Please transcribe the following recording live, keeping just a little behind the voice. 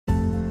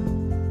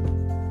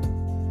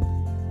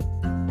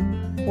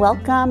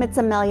Welcome, it's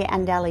Amelia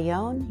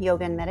Andaleon,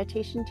 yoga and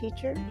meditation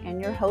teacher,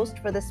 and your host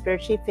for the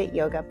Spiritually Fit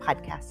Yoga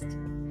podcast.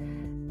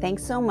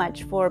 Thanks so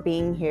much for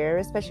being here,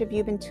 especially if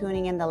you've been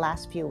tuning in the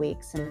last few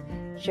weeks and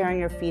sharing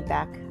your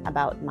feedback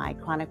about my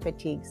chronic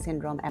fatigue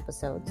syndrome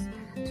episodes.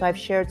 So I've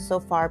shared so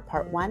far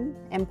part 1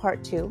 and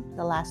part 2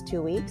 the last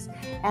 2 weeks,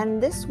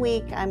 and this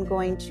week I'm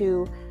going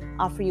to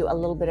offer you a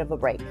little bit of a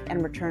break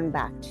and return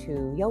back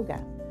to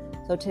yoga.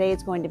 So today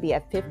it's going to be a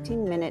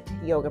 15-minute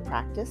yoga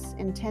practice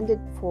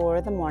intended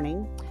for the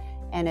morning,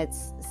 and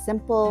it's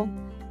simple,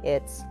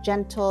 it's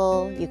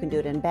gentle. You can do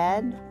it in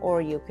bed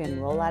or you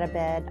can roll out of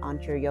bed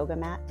onto your yoga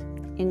mat.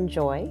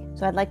 Enjoy.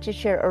 So I'd like to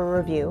share a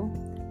review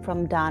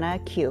from Donna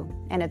Q,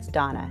 and it's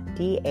Donna,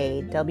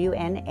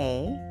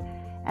 D-A-W-N-A,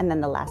 and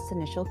then the last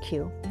initial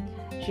Q.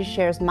 She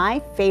shares,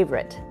 my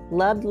favorite,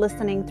 loved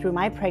listening through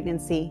my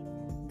pregnancy,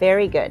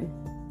 very good.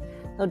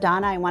 So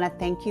Donna, I want to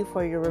thank you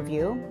for your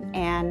review,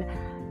 and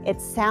it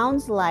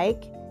sounds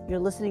like you're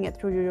listening it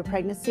through your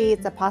pregnancy.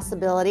 It's a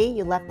possibility.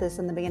 You left this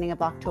in the beginning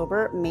of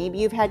October. Maybe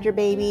you've had your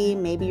baby.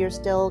 Maybe you're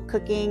still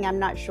cooking. I'm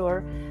not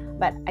sure.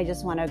 But I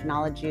just want to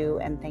acknowledge you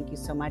and thank you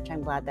so much.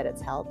 I'm glad that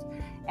it's helped.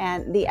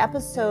 And the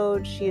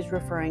episode she's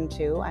referring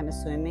to, I'm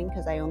assuming,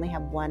 because I only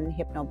have one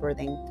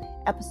hypnobirthing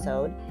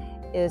episode,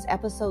 is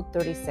episode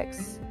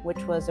 36, which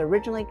was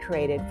originally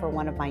created for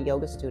one of my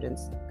yoga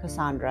students,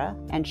 Cassandra.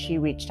 And she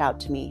reached out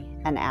to me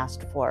and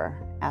asked for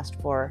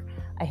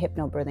a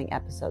hypnobirthing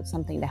episode,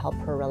 something to help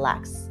her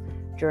relax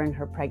during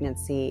her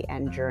pregnancy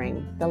and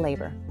during the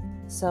labor.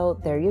 So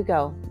there you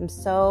go. I'm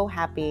so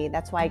happy.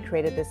 That's why I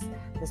created this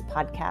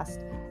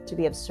podcast, to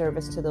be of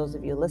service to those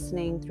of you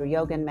listening through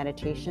yoga and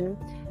meditation,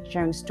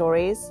 sharing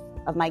stories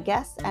of my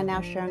guests, and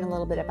now sharing a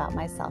little bit about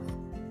myself.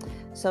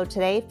 So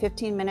today,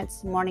 15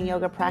 minutes morning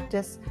yoga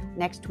practice.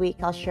 Next week,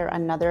 I'll share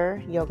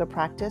another yoga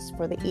practice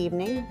for the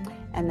evening,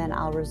 and then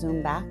I'll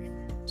resume back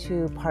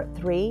to part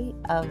 3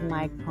 of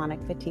my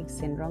chronic fatigue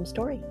syndrome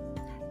story.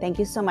 Thank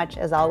you so much.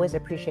 As always, I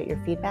appreciate your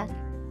feedback.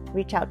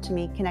 Reach out to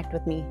me, connect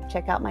with me,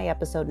 check out my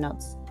episode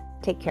notes.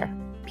 Take care.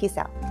 Peace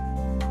out.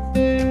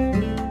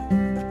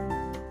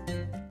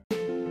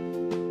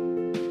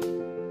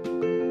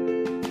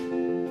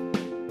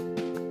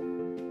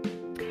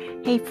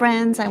 Hey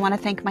friends, I want to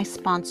thank my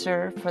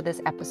sponsor for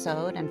this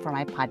episode and for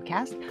my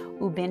podcast,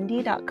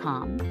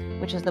 ubindi.com,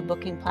 which is the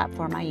booking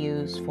platform I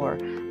use for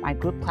my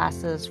group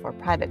classes, for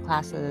private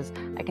classes.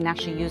 I can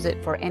actually use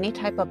it for any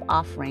type of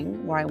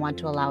offering where I want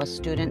to allow a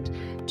student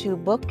to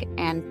book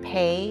and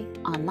pay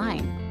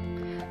online.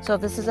 So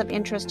if this is of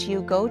interest to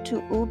you, go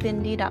to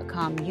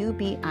ubindi.com,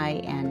 ubindi.com.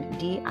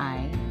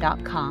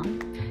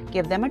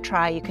 Give them a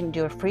try. You can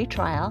do a free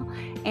trial.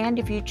 And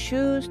if you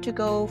choose to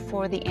go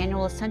for the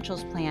annual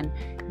essentials plan,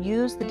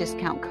 use the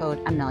discount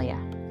code Amelia,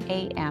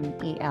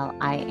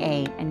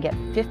 A-M-E-L-I-A, and get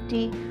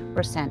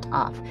 50%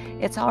 off.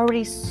 It's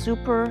already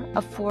super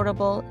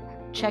affordable.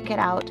 Check it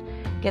out.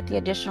 Get the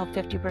additional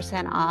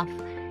 50% off.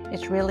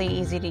 It's really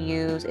easy to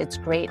use. It's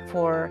great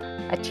for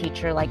a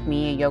teacher like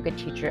me, a yoga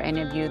teacher.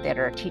 Any of you that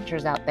are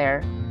teachers out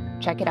there,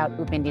 check it out,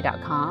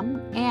 ubindi.com.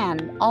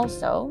 And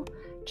also,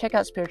 check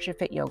out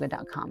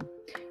spirituallyfityoga.com.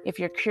 If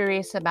you're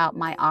curious about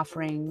my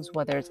offerings,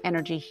 whether it's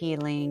energy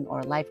healing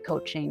or life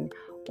coaching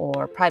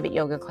or private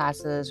yoga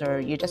classes, or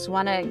you just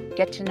want to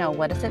get to know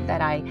what is it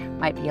that I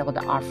might be able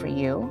to offer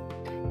you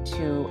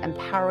to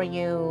empower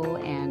you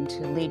and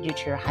to lead you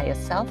to your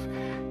highest self,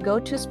 go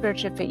to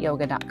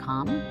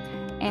spirituallyfityoga.com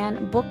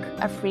and book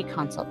a free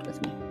consult with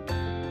me.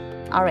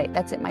 All right,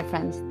 that's it, my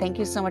friends. Thank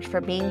you so much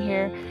for being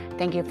here.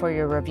 Thank you for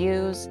your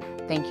reviews.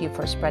 Thank you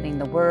for spreading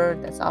the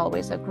word. That's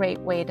always a great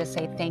way to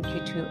say thank you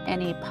to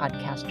any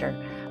podcaster.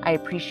 I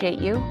appreciate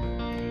you.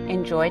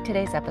 Enjoy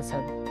today's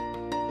episode.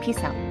 Peace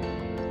out.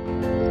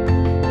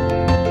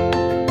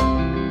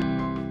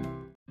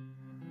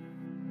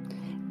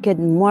 Good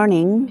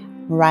morning.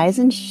 Rise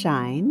and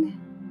shine.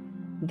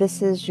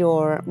 This is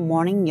your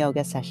morning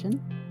yoga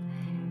session,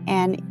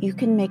 and you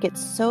can make it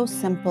so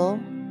simple.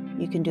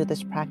 You can do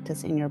this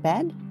practice in your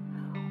bed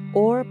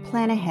or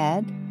plan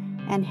ahead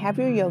and have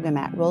your yoga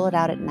mat, roll it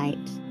out at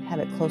night, have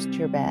it close to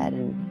your bed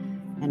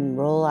and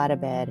roll out of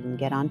bed and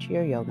get onto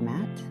your yoga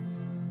mat.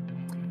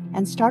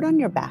 And start on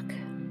your back.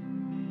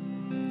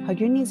 Hug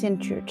your knees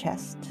into your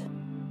chest.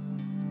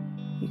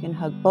 You can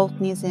hug both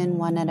knees in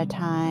one at a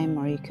time,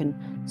 or you can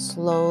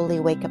slowly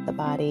wake up the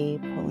body,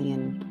 pulling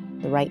in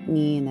the right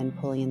knee and then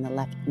pulling in the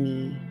left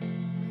knee.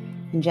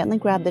 And gently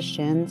grab the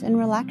shins and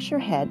relax your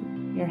head.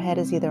 Your head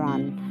is either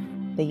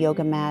on the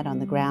yoga mat on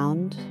the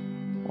ground,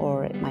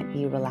 or it might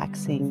be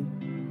relaxing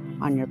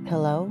on your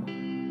pillow.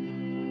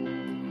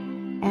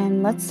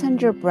 And let's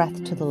send your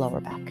breath to the lower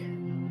back.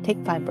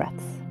 Take 5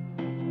 breaths.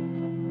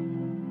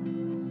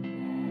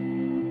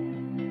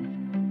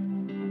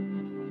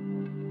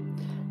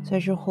 So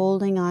as you're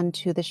holding on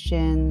to the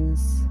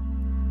shins,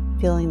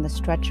 feeling the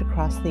stretch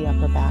across the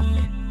upper back,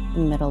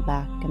 the middle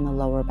back, and the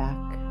lower back,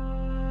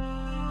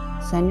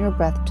 send your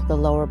breath to the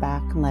lower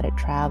back and let it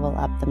travel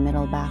up the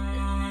middle back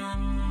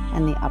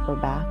and the upper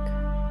back.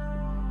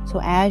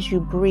 So as you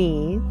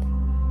breathe,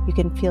 you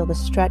can feel the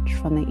stretch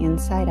from the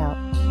inside out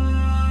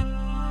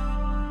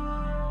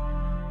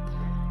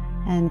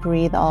And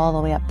breathe all the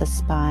way up the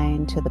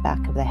spine to the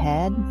back of the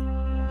head.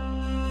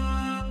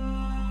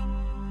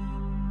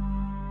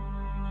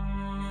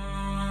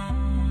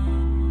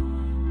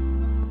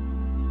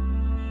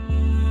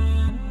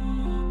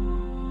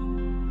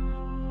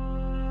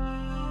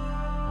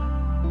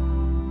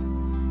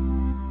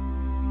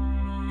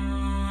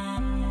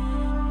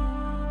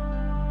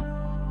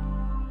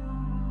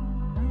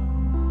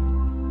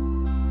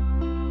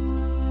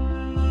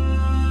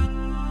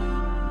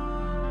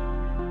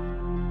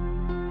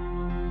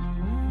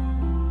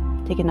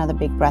 Take another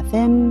big breath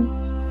in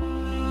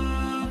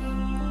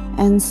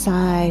and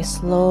sigh.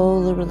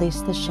 Slowly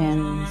release the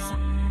shins.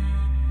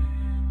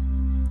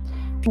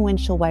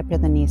 Windshield wiper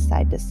the knees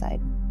side to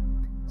side.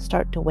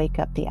 Start to wake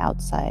up the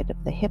outside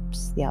of the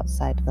hips, the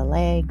outside of the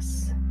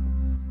legs.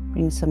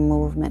 Bring some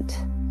movement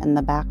in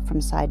the back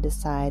from side to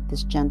side,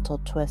 this gentle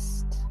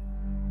twist.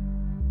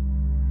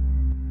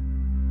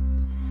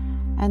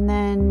 And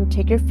then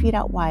take your feet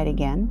out wide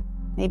again,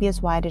 maybe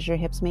as wide as your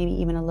hips, maybe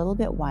even a little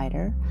bit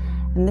wider.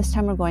 And this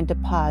time we're going to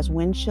pause,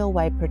 windshield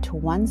wiper to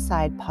one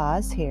side,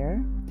 pause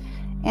here,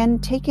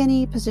 and take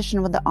any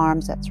position with the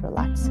arms that's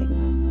relaxing.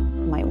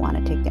 You might want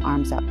to take the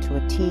arms out to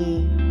a T.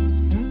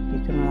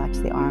 You can relax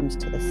the arms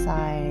to the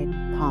side,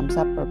 palms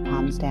up or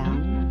palms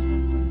down.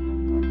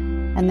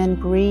 And then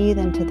breathe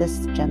into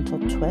this gentle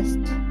twist,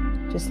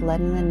 just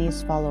letting the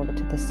knees fall over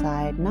to the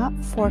side, not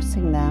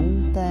forcing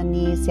them. The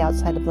knees, the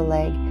outside of the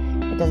leg,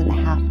 it doesn't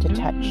have to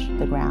touch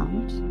the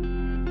ground.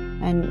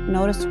 And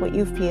notice what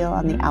you feel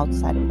on the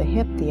outside of the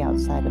hip, the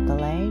outside of the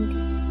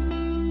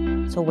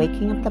leg. So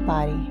waking up the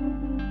body.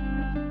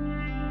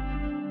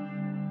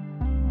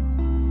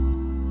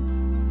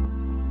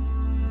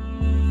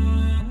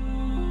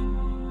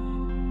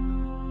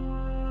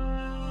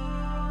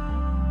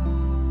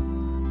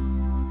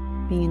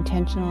 Being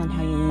intentional in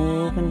how you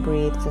move and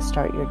breathe to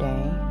start your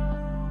day.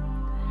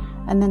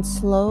 And then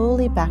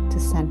slowly back to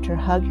center.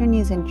 Hug your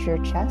knees into your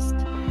chest.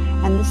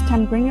 And this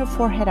time bring your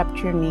forehead up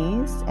to your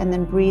knees and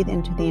then breathe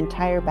into the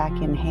entire back.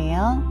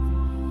 Inhale.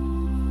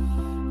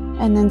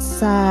 And then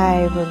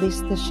sigh.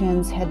 Release the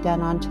shins, head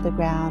down onto the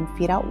ground,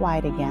 feet out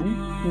wide again.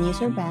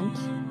 Knees are bent.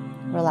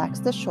 Relax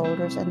the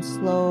shoulders and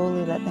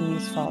slowly let the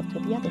knees fall to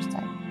the other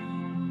side.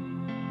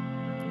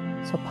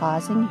 So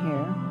pausing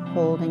here,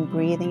 holding,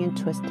 breathing and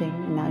twisting.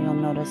 And now you'll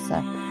notice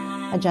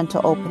a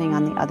gentle opening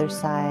on the other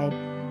side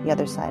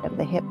of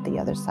the hip, the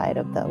other side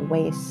of the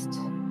waist.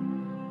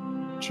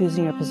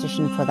 Choosing your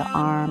position for the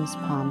arms,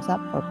 palms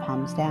up or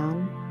palms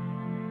down.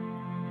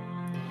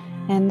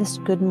 And this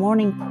good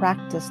morning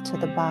practice to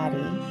the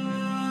body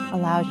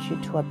allows you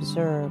to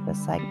observe.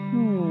 It's like,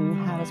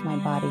 how does my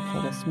body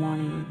feel this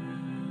morning?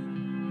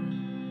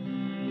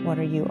 What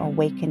are you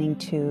awakening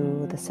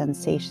to? The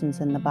sensations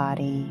in the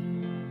body.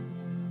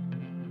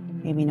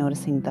 Maybe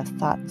noticing the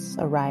thoughts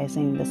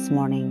arising this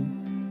morning.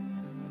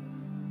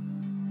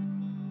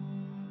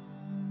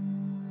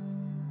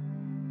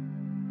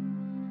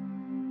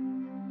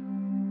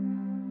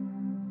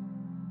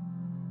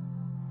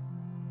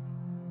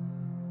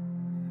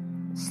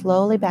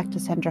 Slowly back to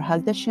center.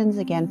 Hug the shins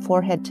again,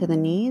 forehead to the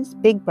knees.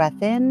 Big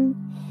breath in.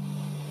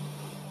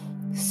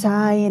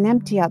 Sigh and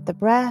empty out the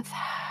breath.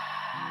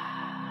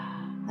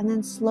 And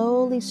then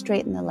slowly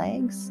straighten the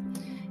legs.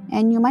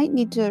 And you might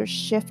need to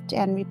shift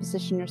and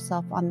reposition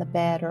yourself on the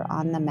bed or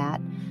on the mat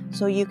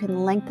so you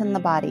can lengthen the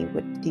body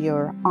with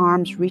your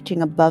arms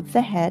reaching above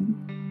the head,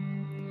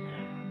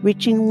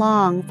 reaching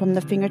long from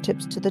the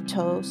fingertips to the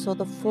toes so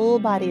the full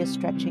body is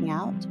stretching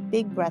out.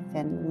 Big breath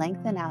in,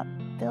 lengthen out,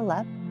 fill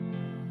up.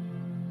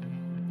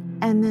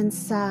 And then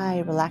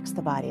sigh, relax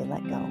the body,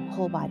 let go.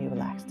 Whole body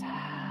relaxed.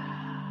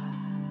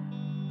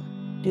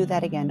 Do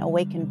that again.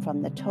 Awaken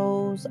from the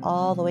toes,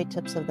 all the way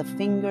tips of the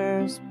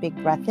fingers. Big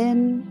breath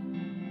in.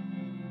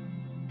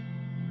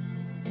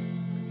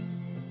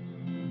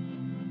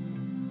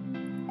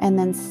 And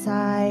then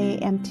sigh,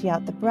 empty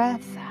out the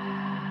breath.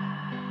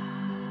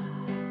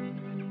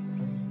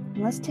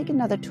 And let's take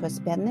another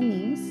twist. Bend the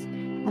knees.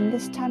 And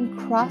this time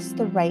cross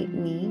the right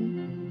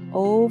knee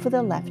over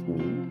the left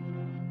knee.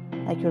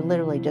 Like you're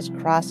literally just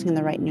crossing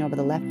the right knee over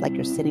the left, like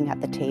you're sitting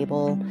at the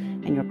table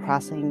and you're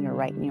crossing your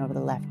right knee over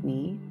the left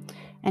knee.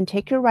 And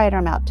take your right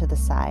arm out to the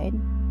side.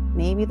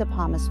 Maybe the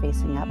palm is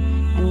facing up.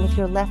 And with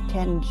your left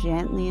hand,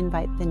 gently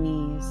invite the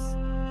knees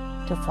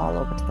to fall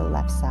over to the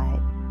left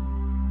side.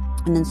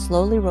 And then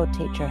slowly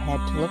rotate your head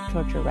to look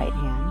towards your right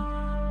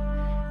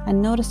hand.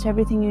 And notice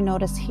everything you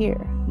notice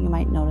here. You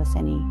might notice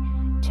any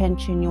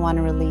tension you want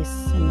to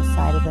release in the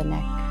side of the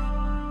neck.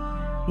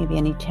 Maybe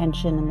any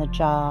tension in the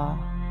jaw,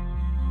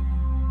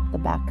 the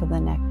back of the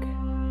neck.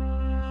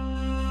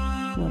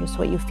 Notice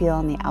what you feel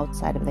on the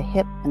outside of the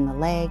hip and the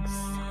legs.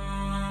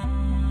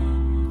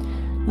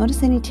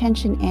 Notice any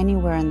tension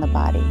anywhere in the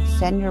body.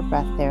 Send your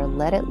breath there.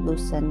 Let it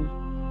loosen.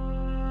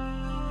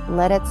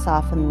 Let it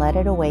soften. Let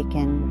it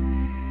awaken.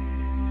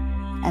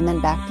 And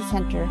then back to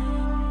center.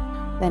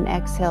 Then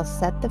exhale,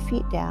 set the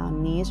feet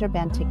down. Knees are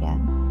bent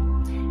again.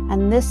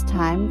 And this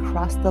time,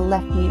 cross the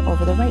left knee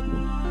over the right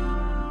knee.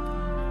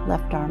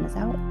 Left arm is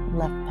out,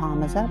 left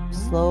palm is up.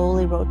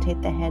 Slowly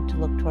rotate the head to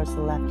look towards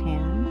the left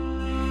hand.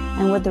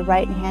 And with the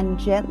right hand,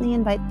 gently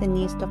invite the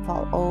knees to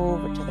fall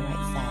over to the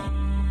right side.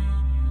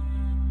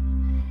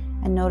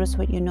 And notice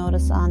what you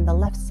notice on the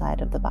left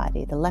side of the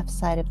body, the left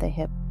side of the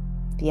hip,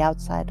 the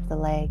outside of the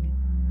leg.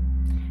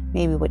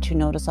 Maybe what you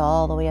notice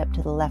all the way up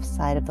to the left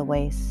side of the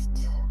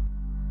waist.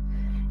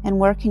 And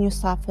where can you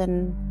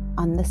soften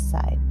on this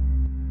side?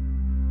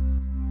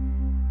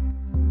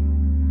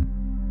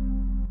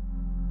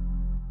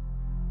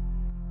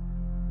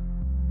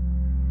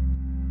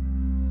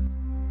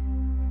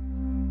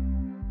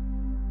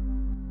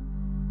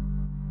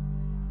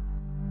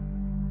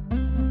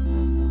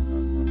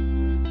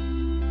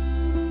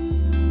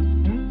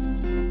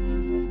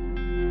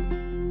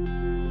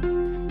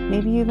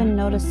 Maybe you even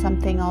notice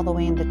something all the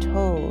way in the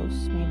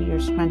toes. Maybe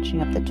you're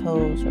scrunching up the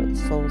toes or the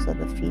soles of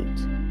the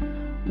feet.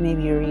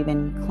 Maybe you're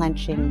even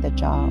clenching the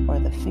jaw or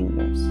the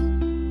fingers.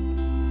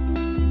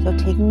 So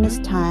taking this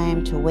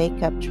time to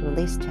wake up, to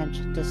release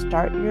tension, to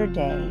start your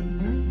day,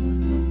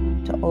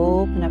 to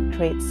open up,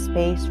 create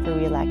space for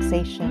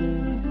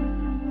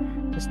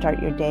relaxation, to start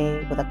your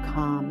day with a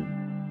calm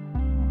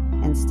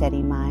and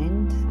steady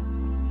mind.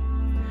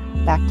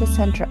 Back to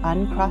center,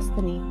 uncross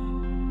the knee.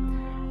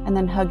 And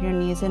then hug your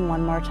knees in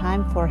one more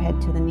time, forehead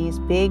to the knees.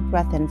 Big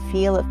breath in,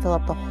 feel it fill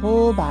up the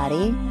whole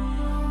body.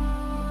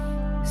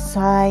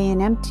 Sigh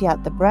and empty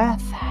out the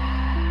breath.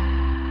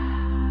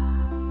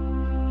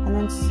 And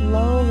then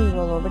slowly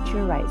roll over to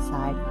your right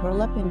side,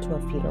 curl up into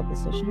a fetal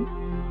position.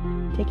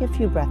 Take a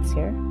few breaths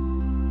here.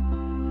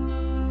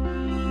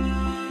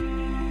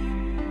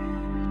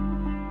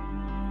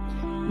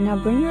 Now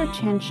bring your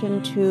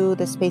attention to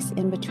the space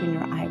in between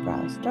your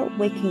eyebrows. Start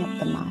waking up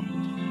the mind.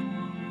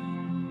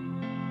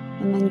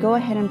 And then go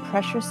ahead and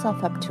press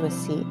yourself up to a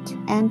seat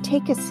and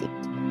take a seat.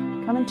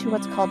 Come into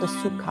what's called a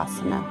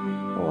Sukhasana,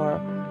 or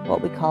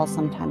what we call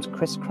sometimes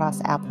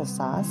crisscross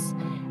applesauce,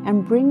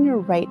 and bring your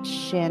right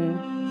shin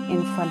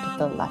in front of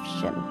the left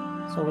shin.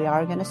 So we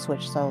are going to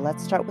switch. So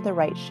let's start with the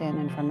right shin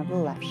in front of the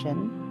left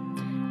shin,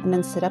 and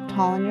then sit up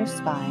tall on your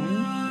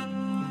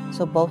spine.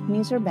 So both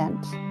knees are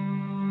bent.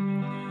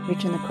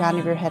 Reaching the crown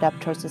of your head up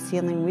towards the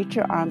ceiling. Reach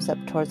your arms up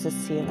towards the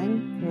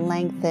ceiling.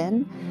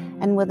 Lengthen.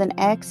 And with an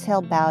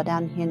exhale, bow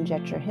down, hinge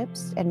at your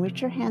hips, and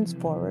reach your hands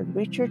forward,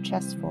 reach your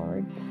chest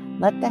forward,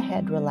 let the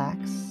head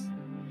relax,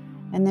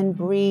 and then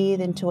breathe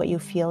into what you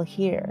feel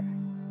here.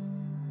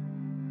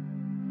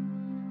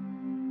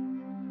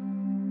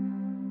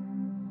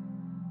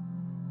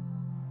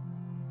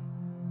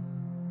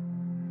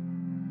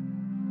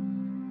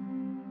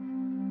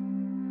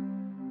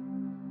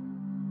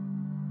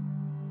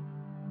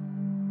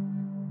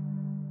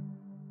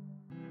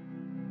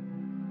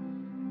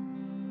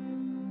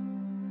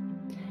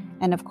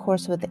 And of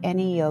course, with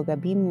any yoga,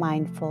 be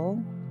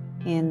mindful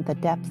in the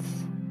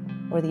depth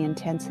or the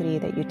intensity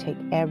that you take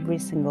every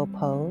single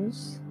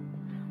pose.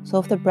 So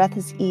if the breath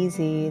is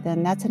easy,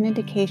 then that's an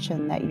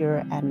indication that you're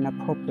at an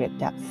appropriate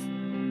depth,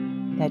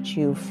 that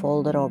you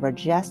fold it over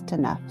just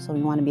enough. So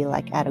we want to be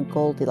like at a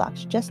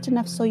Goldilocks, just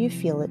enough so you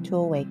feel it to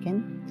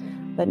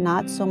awaken, but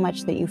not so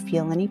much that you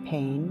feel any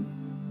pain.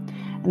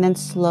 And then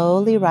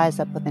slowly rise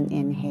up with an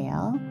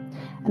inhale,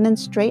 and then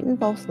straighten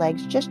both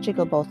legs, just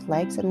jiggle both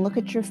legs and look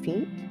at your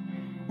feet.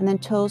 And then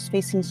toes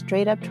facing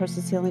straight up towards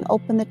the ceiling.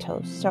 Open the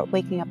toes. Start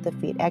waking up the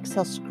feet.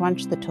 Exhale,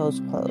 scrunch the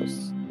toes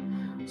close.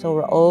 So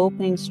we're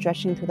opening,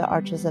 stretching through the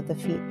arches of the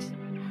feet.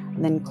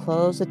 And then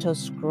close the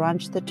toes,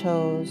 scrunch the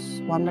toes.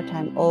 One more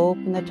time,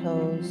 open the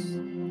toes,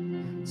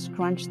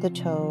 scrunch the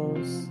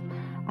toes.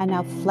 And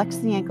now flex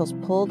the ankles,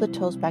 pull the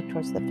toes back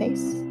towards the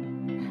face.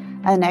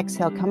 And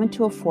exhale, come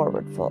into a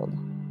forward fold,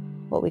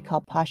 what we call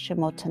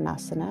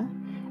Paschimottanasana.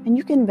 And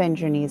you can bend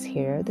your knees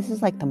here. This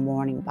is like the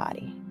morning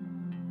body.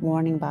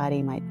 Morning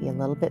body might be a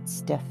little bit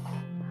stiff,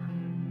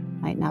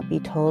 might not be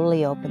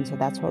totally open, so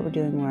that's what we're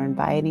doing. We're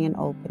inviting an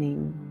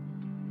opening,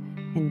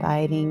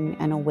 inviting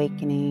an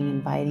awakening,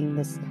 inviting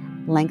this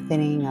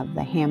lengthening of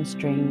the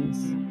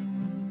hamstrings.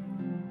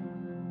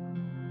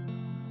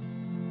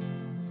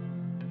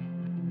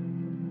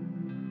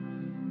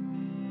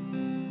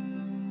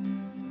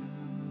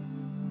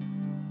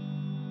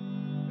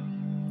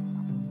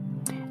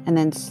 And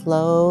then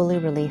slowly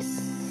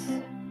release.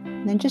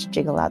 And then just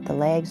jiggle out the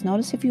legs.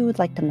 Notice if you would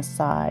like to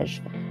massage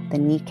the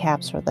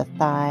kneecaps or the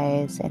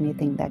thighs,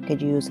 anything that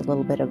could use a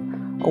little bit of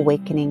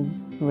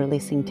awakening,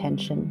 releasing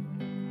tension.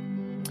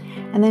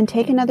 And then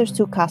take another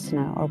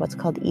Sukhasana, or what's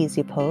called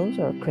easy pose,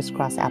 or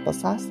crisscross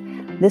applesauce.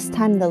 This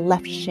time the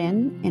left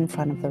shin in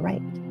front of the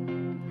right.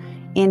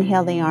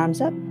 Inhale the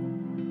arms up.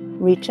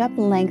 Reach up,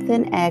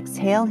 lengthen,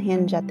 exhale,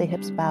 hinge at the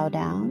hips, bow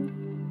down.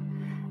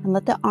 And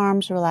let the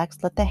arms relax,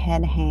 let the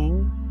head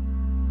hang.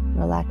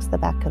 Relax the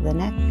back of the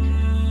neck.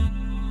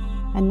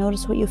 And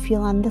notice what you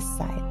feel on this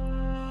side.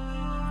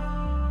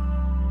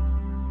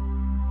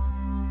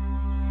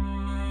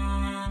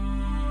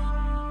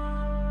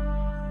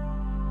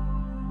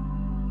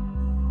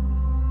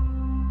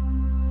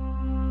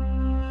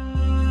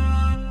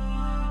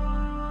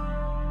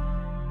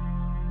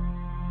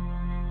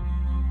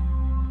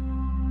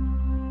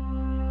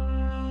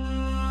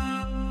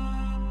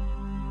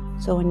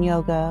 So in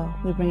yoga,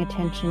 we bring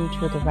attention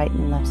to the right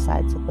and left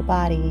sides of the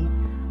body,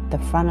 the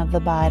front of the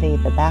body,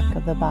 the back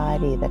of the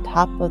body, the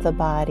top of the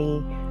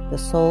body, the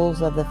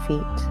soles of the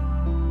feet.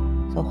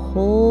 So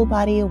whole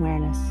body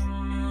awareness.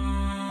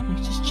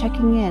 It's just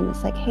checking in.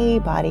 It's like, hey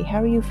body,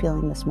 how are you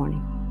feeling this morning?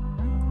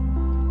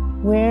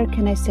 Where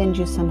can I send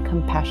you some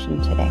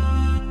compassion today?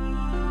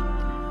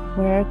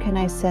 Where can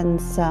I send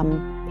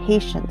some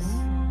patience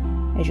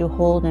as you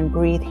hold and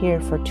breathe here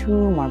for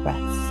 2 more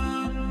breaths?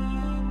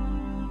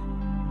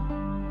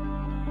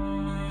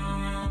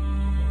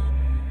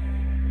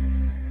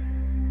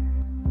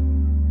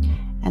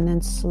 And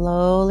then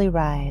slowly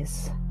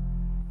rise.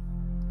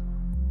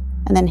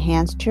 And then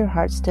hands to your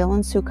heart, still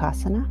in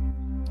Sukhasana.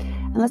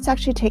 And let's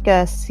actually take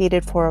a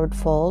seated forward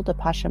fold, a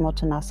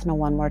Paschimottanasana,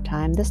 one more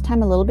time. This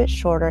time a little bit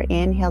shorter.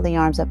 Inhale the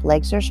arms up,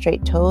 legs are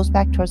straight, toes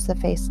back towards the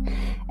face.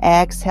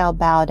 Exhale,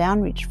 bow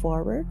down, reach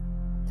forward.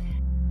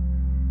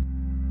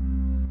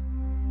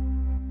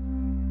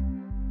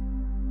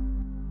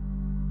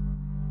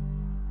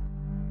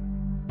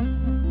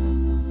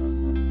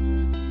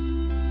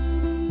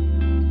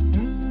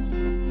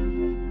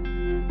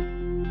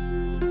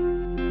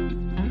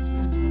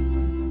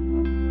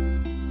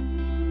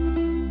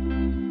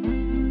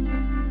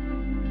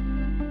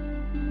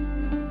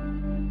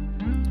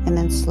 And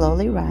then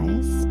slowly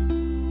rise.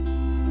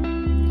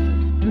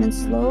 And then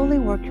slowly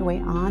work your way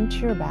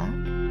onto your back.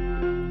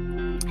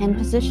 And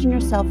position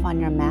yourself on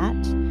your mat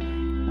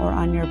or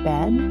on your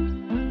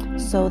bed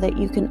so that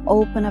you can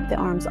open up the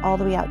arms all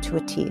the way out to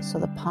a T. So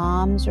the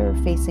palms are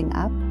facing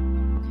up.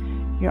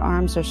 Your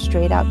arms are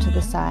straight out to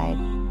the side.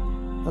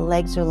 The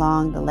legs are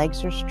long, the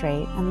legs are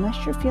straight,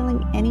 unless you're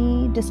feeling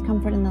any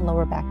discomfort in the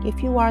lower back.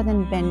 If you are,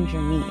 then bend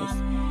your knees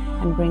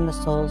and bring the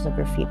soles of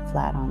your feet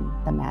flat on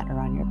the mat or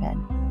on your bed.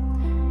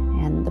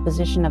 And the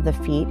position of the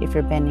feet, if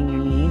you're bending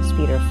your knees,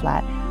 feet are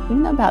flat,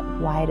 bring them about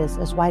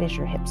as wide as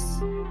your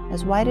hips.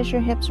 As wide as your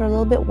hips or a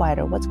little bit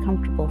wider, what's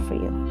comfortable for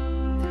you.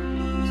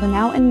 So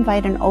now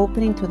invite an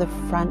opening through the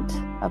front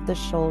of the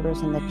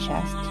shoulders and the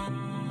chest,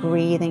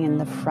 breathing in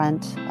the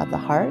front of the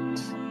heart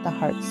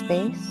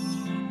space.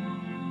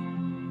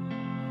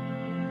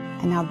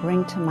 And now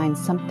bring to mind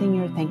something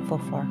you're thankful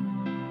for.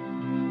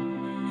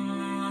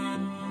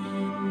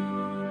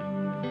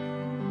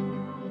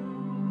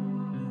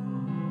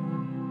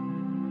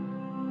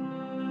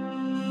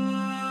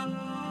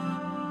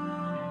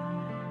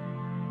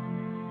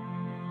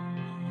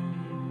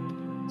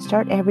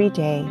 Start every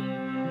day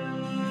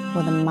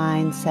with a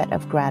mindset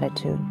of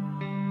gratitude.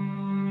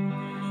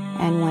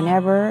 And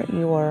whenever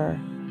you're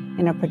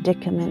in a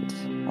predicament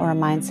or a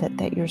mindset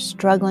that you're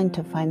struggling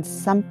to find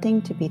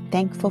something to be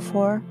thankful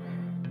for,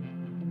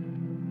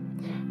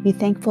 be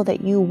thankful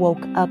that you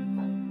woke up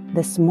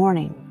this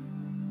morning.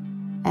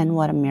 And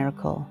what a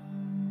miracle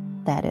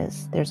that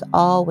is. There's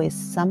always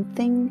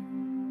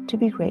something to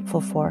be grateful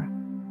for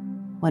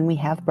when we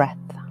have breath.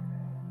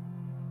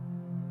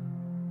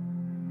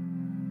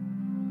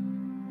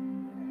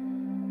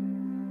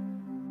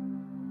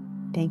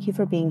 Thank you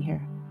for being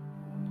here.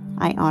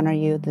 I honor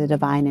you. The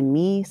divine in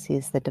me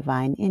sees the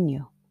divine in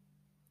you.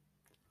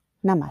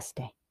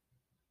 Namaste.